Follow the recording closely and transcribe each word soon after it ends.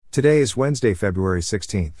Today is Wednesday, February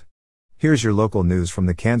 16th. Here's your local news from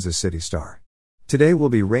the Kansas City Star. Today will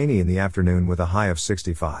be rainy in the afternoon with a high of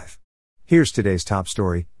 65. Here's today's top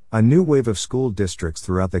story. A new wave of school districts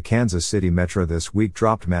throughout the Kansas City metro this week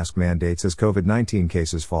dropped mask mandates as COVID-19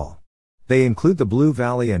 cases fall. They include the Blue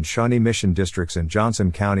Valley and Shawnee Mission districts in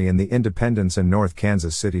Johnson County and the Independence and North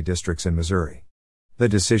Kansas City districts in Missouri. The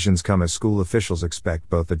decisions come as school officials expect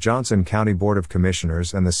both the Johnson County Board of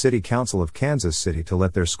Commissioners and the City Council of Kansas City to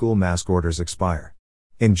let their school mask orders expire.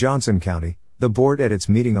 In Johnson County, the board at its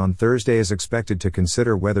meeting on Thursday is expected to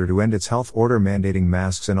consider whether to end its health order mandating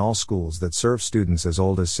masks in all schools that serve students as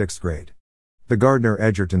old as 6th grade. The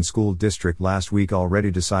Gardner-Edgerton School District last week already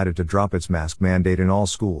decided to drop its mask mandate in all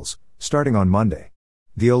schools, starting on Monday.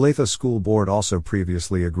 The Olathe School Board also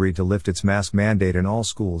previously agreed to lift its mask mandate in all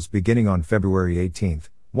schools beginning on February 18,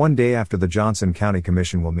 one day after the Johnson County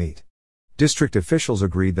Commission will meet. District officials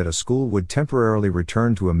agreed that a school would temporarily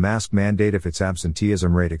return to a mask mandate if its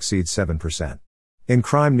absenteeism rate exceeds 7%. In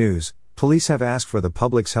crime news, police have asked for the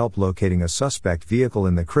public's help locating a suspect vehicle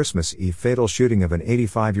in the Christmas Eve fatal shooting of an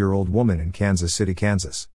 85-year-old woman in Kansas City,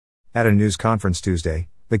 Kansas. At a news conference Tuesday,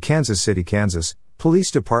 the Kansas City, Kansas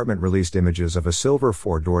Police Department released images of a silver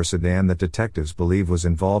four-door sedan that detectives believe was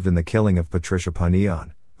involved in the killing of Patricia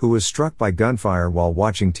Panion, who was struck by gunfire while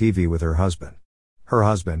watching TV with her husband. Her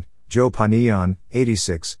husband, Joe Panion,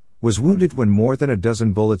 86, was wounded when more than a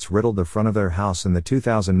dozen bullets riddled the front of their house in the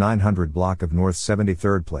 2900 block of North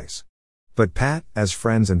 73rd Place. But Pat, as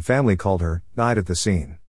friends and family called her, died at the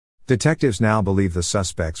scene. Detectives now believe the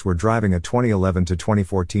suspects were driving a 2011 to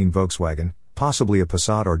 2014 Volkswagen, possibly a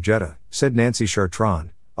Passat or Jetta, said Nancy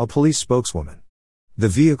Chartrand, a police spokeswoman. The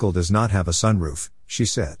vehicle does not have a sunroof, she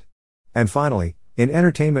said. And finally, in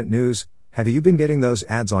entertainment news, have you been getting those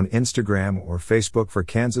ads on Instagram or Facebook for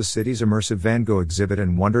Kansas City's Immersive Van Gogh exhibit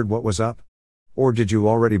and wondered what was up? Or did you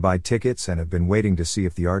already buy tickets and have been waiting to see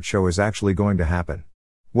if the art show is actually going to happen?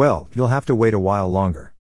 Well, you'll have to wait a while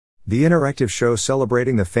longer. The interactive show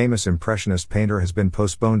celebrating the famous Impressionist painter has been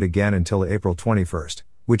postponed again until April 21st.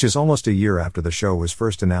 Which is almost a year after the show was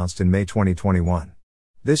first announced in May 2021.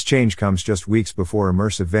 This change comes just weeks before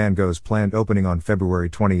Immersive Van Gogh's planned opening on February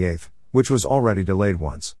 28, which was already delayed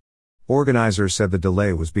once. Organizers said the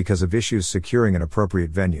delay was because of issues securing an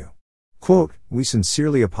appropriate venue. Quote, "We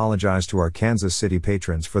sincerely apologize to our Kansas City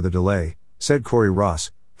patrons for the delay," said Corey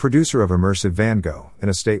Ross, producer of Immersive Van Gogh, in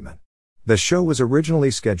a statement. The show was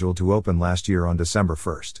originally scheduled to open last year on December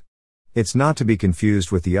 1. It's not to be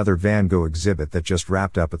confused with the other Van Gogh exhibit that just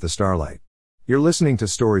wrapped up at the Starlight. You're listening to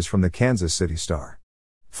stories from the Kansas City Star.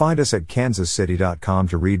 Find us at kansascity.com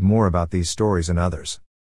to read more about these stories and others.